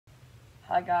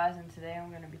Hi guys, and today I'm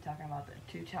going to be talking about The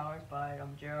Two Towers by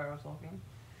J.R.R. Tolkien.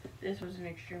 This was an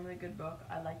extremely good book.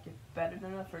 I liked it better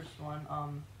than the first one.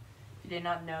 If you did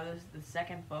not know, this is the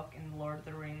second book in the Lord of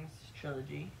the Rings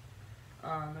trilogy.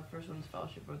 The first one's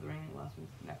Fellowship of the Ring,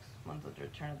 next one's The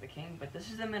Return of the King, but this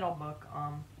is the middle book.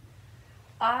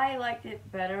 I liked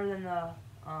it better than the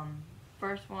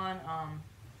first one.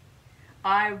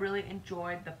 I really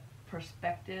enjoyed the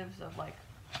perspectives of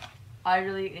I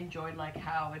really enjoyed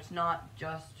how it's not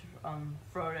just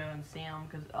Frodo and Sam,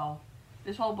 because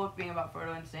this whole book being about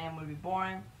Frodo and Sam would be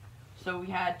boring. So we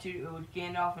had to, it would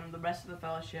Gandalf and the rest of the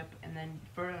Fellowship, and then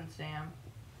Frodo and Sam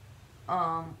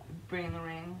bringing the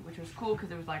ring, which was cool because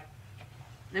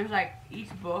each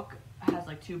book has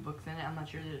two books in it. I'm not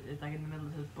sure that it's in the middle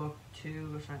it says book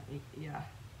 2 or something. Yeah,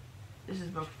 this is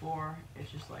book 4.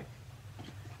 It's just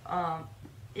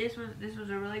this was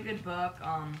a really good book.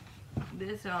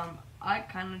 I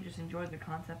kind of just enjoyed the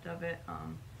concept of it.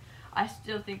 I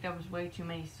still think there was way too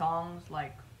many songs,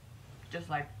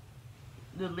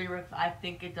 the lyrics. I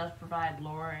think it does provide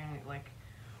lore and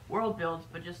world builds,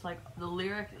 but just the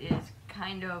lyrics is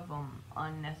kind of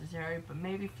unnecessary, but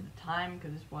maybe for the time,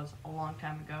 because this was a long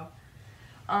time ago.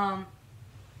 I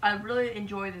really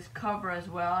enjoy this cover as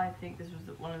well. I think this was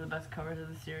one of the best covers of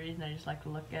the series, and I just like to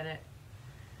look at it.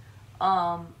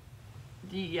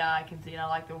 Yeah, I can see it. I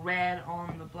like the red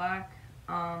on the black.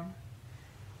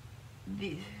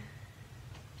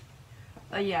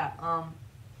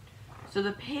 So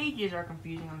the pages are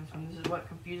confusing on this one. This is what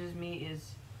confuses me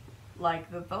is,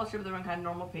 the Fellowship of the Ring kind of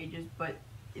normal pages, but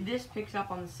this picks up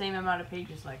on the same amount of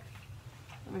pages. Let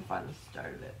me find the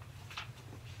start of it.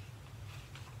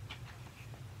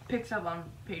 Picks up on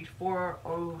page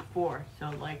 404.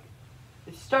 So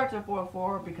it starts at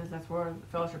 404 because that's where the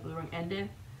Fellowship of the Ring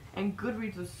ended. And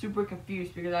Goodreads was super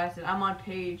confused because I said I'm on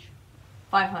page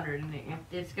 500 and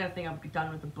it's gonna think I'm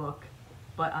done with the book,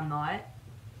 but I'm not.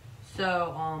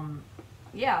 So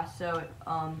yeah, so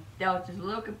that was just a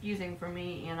little confusing for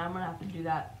me, and I'm gonna have to do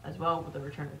that as well with The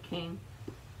Return of the King,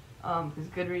 because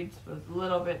Goodreads was a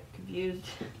little bit confused.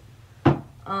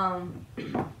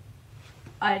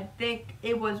 I think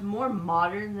it was more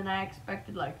modern than I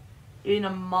expected, in a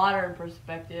modern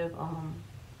perspective.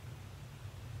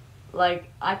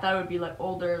 I thought it would be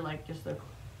older, just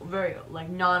very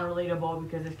non-relatable,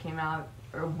 because this came out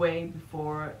way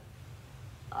before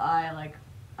I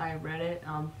read it.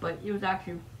 But it was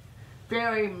actually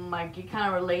very it kind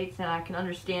of relates, and I can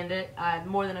understand it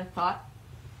more than I thought.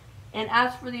 And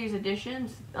as for these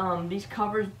editions, these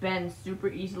covers bend super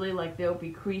easily. There'll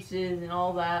be creases and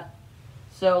all that.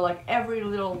 So every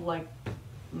little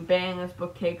bang this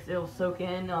book takes, it'll soak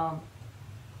in.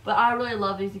 But I really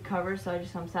love these covers, so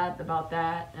I'm sad about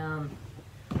that.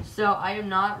 So I am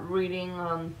not reading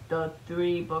the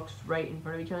 3 books right in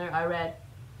front of each other. I read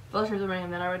Fellowship of the Ring,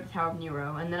 and then I read The Tower of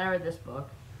Nero, and then I read this book.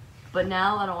 But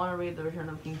now I don't want to read The Return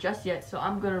of the King just yet, so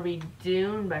I'm going to read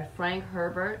Dune by Frank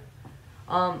Herbert.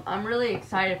 I'm really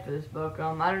excited for this book. I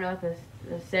don't know what to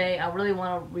say. I really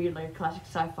want to read classic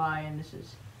sci-fi, and this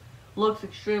looks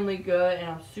extremely good, and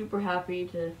I'm super happy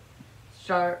to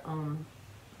start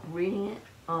reading it.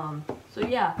 So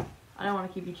yeah, I don't want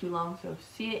to keep you too long, so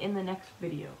see you in the next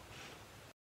video.